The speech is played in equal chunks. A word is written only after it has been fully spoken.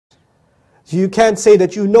You can't say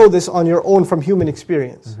that you know this on your own from human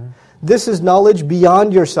experience. This is knowledge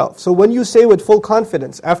beyond yourself. So when you say with full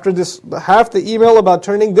confidence, after this half the email about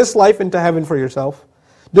turning this life into heaven for yourself,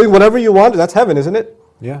 doing whatever you want, that's heaven, isn't it?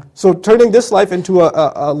 Yeah. So turning this life into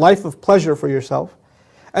a life of pleasure for yourself.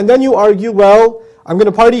 And then you argue, well, I'm going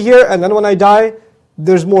to party here, and then when I die,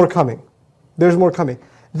 there's more coming. There's more coming.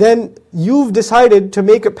 Then you've decided to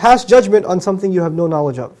make a past judgment on something you have no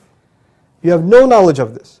knowledge of. You have no knowledge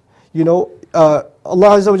of this. You know, Allah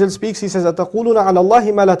Azza wa Jalla speaks, He says, أَتَقُولُونَ عَلَى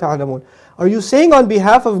اللَّهِ مَا لَا تَعْلَمُونَ. Are you saying on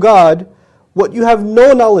behalf of God what you have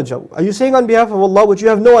no knowledge of? Are you saying on behalf of Allah what you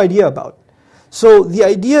have no idea about? So the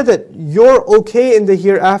idea that you're okay in the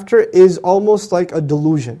hereafter is almost like a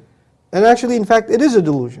delusion. And actually, in fact, it is a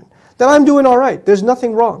delusion. That I'm doing all right. There's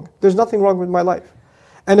nothing wrong. There's nothing wrong with my life.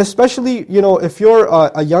 And especially, you know, if you're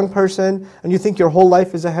a young person and you think your whole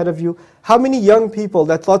life is ahead of you, how many young people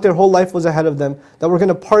that thought their whole life was ahead of them, that were going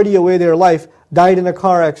to party away their life, died in a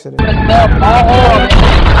car accident?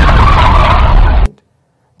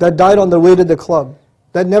 That died on their way to the club.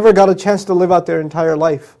 That never got a chance to live out their entire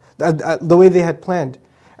life the way they had planned.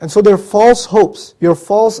 And so they're false hopes, your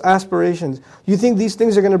false aspirations. You think these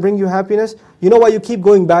things are going to bring you happiness? You know why you keep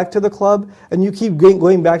going back to the club and you keep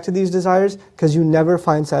going back to these desires? Because you never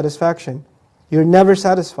find satisfaction. You're never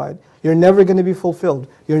satisfied. You're never going to be fulfilled.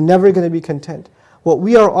 You're never going to be content. What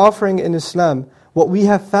we are offering in Islam, what we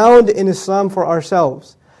have found in Islam for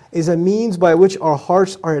ourselves, is a means by which our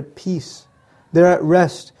hearts are at peace. They're at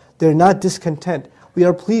rest. They're not discontent. We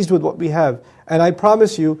are pleased with what we have. And I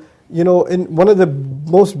promise you, you know, one of the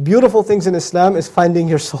most beautiful things in Islam is finding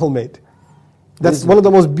your soulmate. That's one of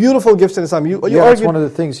the most beautiful gifts in Islam. That's one of the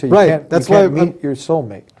things here. You can't meet your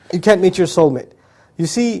soulmate. You can't meet your soulmate. You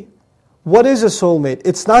see, what is a soulmate?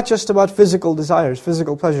 It's not just about physical desires,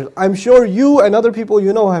 physical pleasures. I'm sure you and other people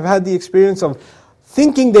you know have had the experience of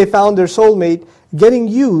thinking they found their soulmate, getting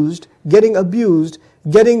used, getting abused,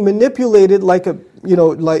 getting manipulated like a, you know,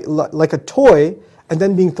 like a toy, and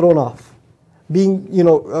then being thrown off. Being, you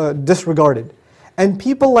know, disregarded. And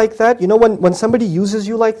people like that, you know, when somebody uses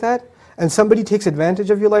you like that, and somebody takes advantage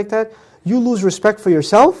of you like that, you lose respect for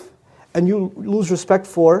yourself, and you lose respect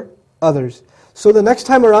for others. So the next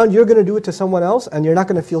time around, you're going to do it to someone else, and you're not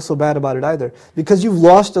going to feel so bad about it either, because you've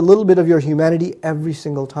lost a little bit of your humanity every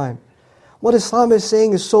single time. What Islam is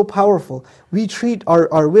saying is so powerful. We treat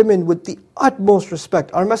our women with the utmost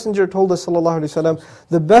respect. Our Messenger told us, sallallahu alaihi wasallam,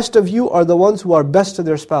 the best of you are the ones who are best to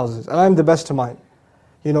their spouses, and I'm the best to mine.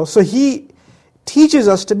 You know, so He teaches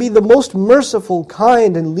us to be the most merciful,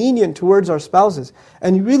 kind, and lenient towards our spouses.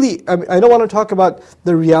 And really, I don't want to talk about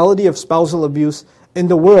the reality of spousal abuse in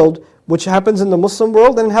the world, which happens in the Muslim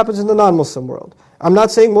world and it happens in the non-Muslim world. I'm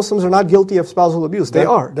not saying Muslims are not guilty of spousal abuse. They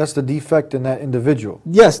are. That's the defect in that individual.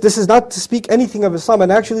 Yes, this is not to speak anything of Islam,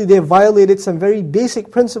 and actually they have violated some very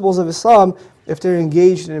basic principles of Islam if they're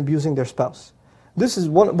engaged in abusing their spouse. This is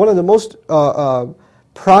one of the most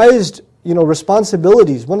prized, you know,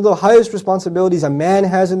 responsibilities. One of the highest responsibilities a man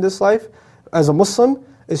has in this life as a Muslim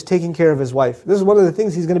is taking care of his wife. This is one of the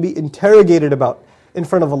things he's going to be interrogated about in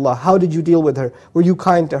front of Allah. How did you deal with her? Were you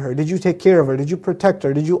kind to her? Did you take care of her? Did you protect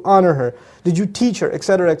her? Did you honor her? Did you teach her?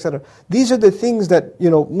 Etc., etc. These are the things that, you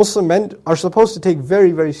know, Muslim men are supposed to take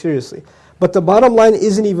very, very seriously. But the bottom line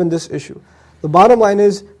isn't even this issue. The bottom line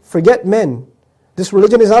is, forget men. This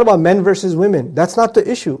religion is not about men versus women. That's not the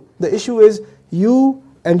issue. The issue is you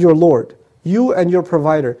and your Lord. You and your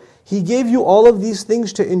provider. He gave you all of these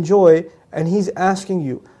things to enjoy, and He's asking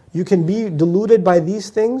you. You can be deluded by these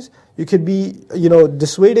things, you could be, you know,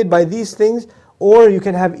 dissuaded by these things, or you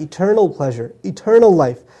can have eternal pleasure, eternal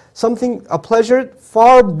life. A pleasure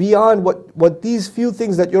far beyond what these few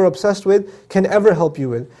things that you're obsessed with can ever help you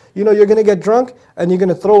with. You know, you're going to get drunk, and you're going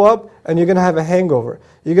to throw up, and you're going to have a hangover.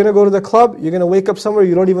 You're going to go to the club, you're going to wake up somewhere,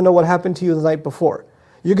 you don't even know what happened to you the night before.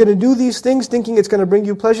 You're going to do these things thinking it's going to bring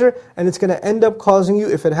you pleasure, and it's going to end up causing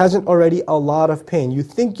you, if it hasn't already, a lot of pain. You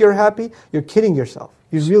think you're happy, you're kidding yourself.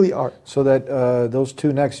 You really are. So that those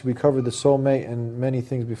two next, we covered the soulmate and many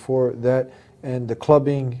things before that, and the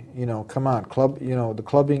clubbing, you know, come on, the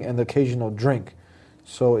clubbing and the occasional drink.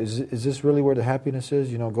 So is this really where the happiness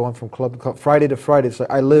is? You know, going from club to club, Friday to Friday. It's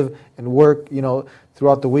like I live and work, you know,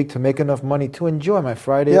 throughout the week to make enough money to enjoy my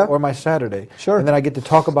Friday or my Saturday. Sure. And then I get to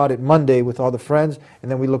talk about it Monday with all the friends,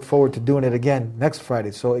 and then we look forward to doing it again next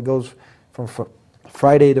Friday. So it goes from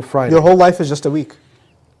Friday to Friday. Your whole life is just a week.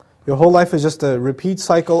 Your whole life is just a repeat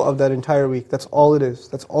cycle of that entire week. That's all it is.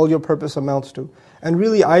 That's all your purpose amounts to. And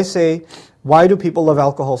really, I say, why do people love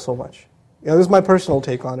alcohol so much? You know, this is my personal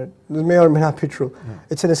take on it. This may or may not be true. Yeah.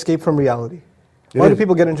 It's an escape from reality. Why do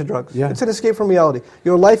people get into drugs? Yeah. It's an escape from reality.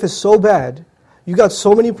 Your life is so bad. You got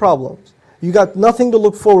so many problems. You got nothing to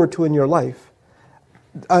look forward to in your life.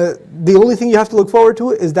 The only thing you have to look forward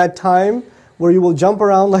to is that time where you will jump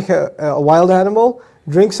around like a wild animal,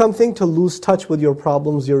 drink something to lose touch with your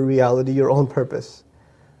problems, your reality, your own purpose.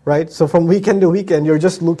 Right? So from weekend to weekend, you're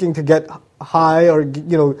just looking to get high or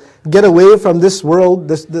get away from this world,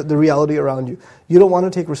 the reality around you. You don't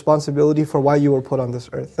want to take responsibility for why you were put on this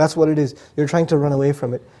earth. That's what it is. You're trying to run away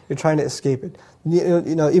from it. You're trying to escape it.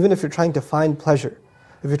 Even if you're trying to find pleasure,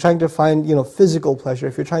 if you're trying to find physical pleasure,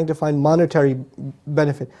 if you're trying to find monetary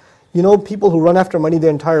benefit, people who run after money their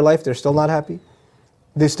entire life, they're still not happy.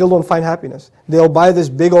 They still don't find happiness. They'll buy this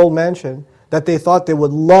big old mansion that they thought they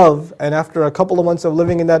would love, and after a couple of months of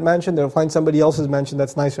living in that mansion, they'll find somebody else's mansion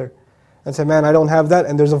that's nicer. And say, man, I don't have that,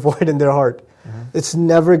 and there's a void in their heart. Mm-hmm. It's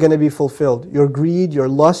never going to be fulfilled. Your greed, your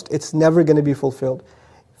lust, it's never going to be fulfilled.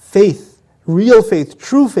 Faith, real faith,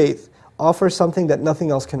 true faith, offers something that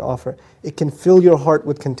nothing else can offer. It can fill your heart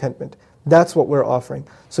with contentment. That's what we're offering.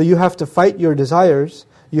 So you have to fight your desires.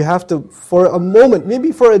 You have to, for a moment,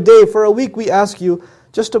 maybe for a day, for a week, we ask you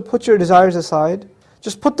just to put your desires aside.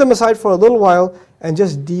 Just put them aside for a little while and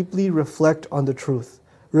just deeply reflect on the truth.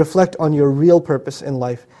 Reflect on your real purpose in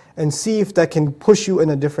life and see if that can push you in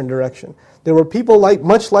a different direction. There were people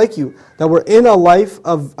much like you that were in a life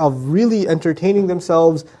of really entertaining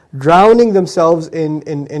themselves, drowning themselves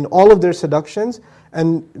in all of their seductions,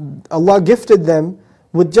 and Allah gifted them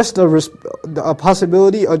with just a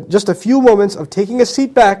possibility, or just a few moments of taking a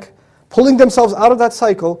seat back, pulling themselves out of that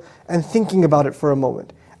cycle and thinking about it for a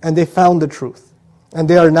moment. And they found the truth. And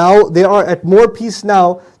they are at more peace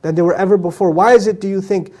now than they were ever before. Why is it, do you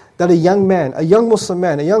think, that a young man, a young Muslim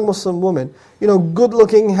woman, good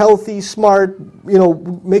looking, healthy, smart,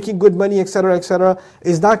 making good money, etc.,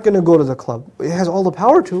 is not going to go to the club? It has all the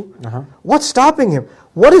power to. Uh-huh. What's stopping him?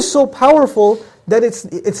 What is so powerful that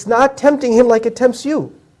it's not tempting him like it tempts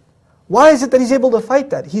you? Why is it that he's able to fight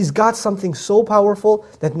that? He's got something so powerful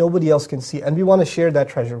that nobody else can see, and we want to share that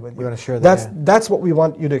treasure with you. We want to share that. That's what we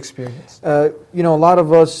want you to experience. A lot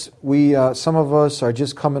of us, some of us are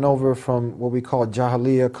just coming over from what we call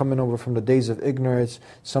jahiliyyah, coming over from the days of ignorance.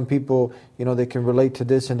 Some people, they can relate to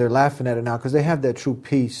this and they're laughing at it now because they have that true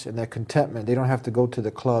peace and that contentment. They don't have to go to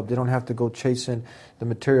the club. They don't have to go chasing the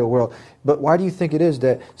material world. But why do you think it is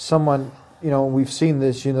that someone... we've seen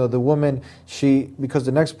this, the woman, because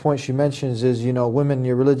the next point she mentions is, women in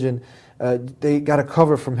your religion, they got to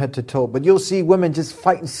cover from head to toe. But you'll see women just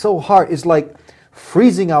fighting so hard. It's like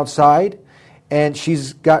freezing outside, and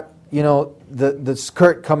she's got, the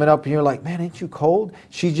skirt coming up, and you're like, man, ain't you cold?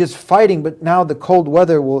 She's just fighting, but now the cold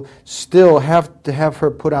weather will still have to have her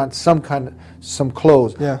put on some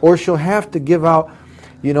clothes. Yeah. Or she'll have to give out,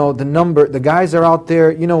 the guys are out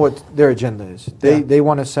there, what their agenda is. They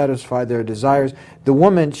want to satisfy their desires. The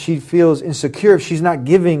woman, she feels insecure if she's not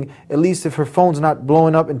giving, at least if her phone's not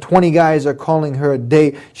blowing up and 20 guys are calling her a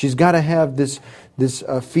day. She's got to have this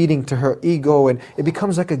feeding to her ego, and it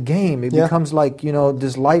becomes like a game. It becomes like,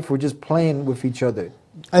 this life we're just playing with each other.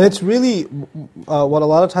 And it's really what a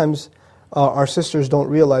lot of times our sisters don't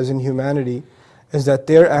realize in humanity is that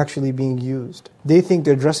they're actually being used. They think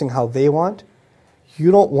they're dressing how they want. You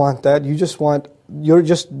don't want that. You're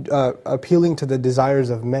just appealing to the desires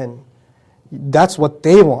of men. That's what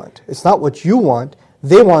they want. It's not what you want.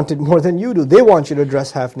 They want it more than you do. They want you to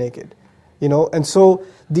dress half naked. And so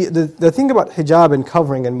the thing about hijab and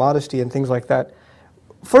covering and modesty and things like that,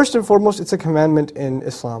 first and foremost, it's a commandment in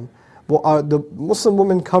Islam. Well, the Muslim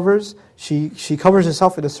woman covers, she covers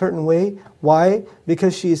herself in a certain way. Why?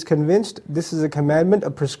 Because she is convinced this is a commandment,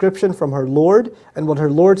 a prescription from her Lord, and what her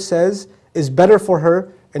Lord says is better for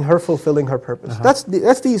her in her fulfilling her purpose. Uh-huh.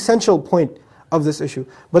 That's the essential point of this issue.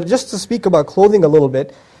 But just to speak about clothing a little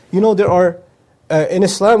bit, there are, in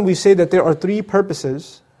Islam we say that there are three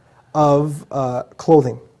purposes of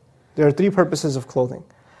clothing. There are three purposes of clothing.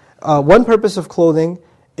 One purpose of clothing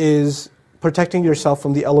is protecting yourself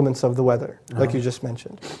from the elements of the weather, like you just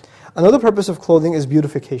mentioned. Another purpose of clothing is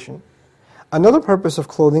beautification. Another purpose of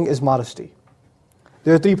clothing is modesty.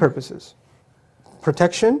 There are three purposes: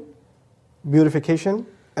 protection, beautification,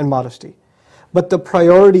 and modesty. But the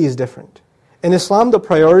priority is different. In Islam, the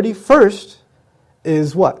priority first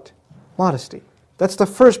is what? Modesty. That's the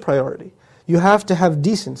first priority. You have to have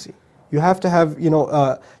decency. You have to have,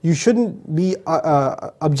 you shouldn't be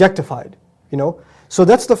objectified, So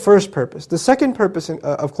that's the first purpose. The second purpose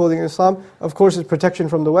of clothing in Islam, of course, is protection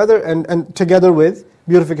from the weather and together with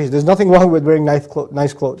beautification. There's nothing wrong with wearing nice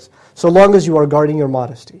clothes, so long as you are guarding your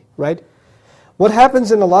modesty, right? What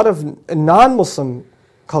happens in a lot of non-Muslim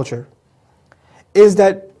culture is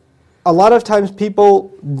that a lot of times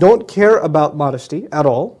people don't care about modesty at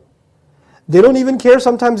all. They don't even care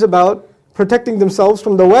sometimes about protecting themselves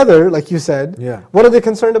from the weather, like you said. Yeah. What are they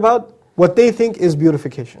concerned about? What they think is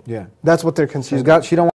beautification. Yeah. That's what they're concerned She don't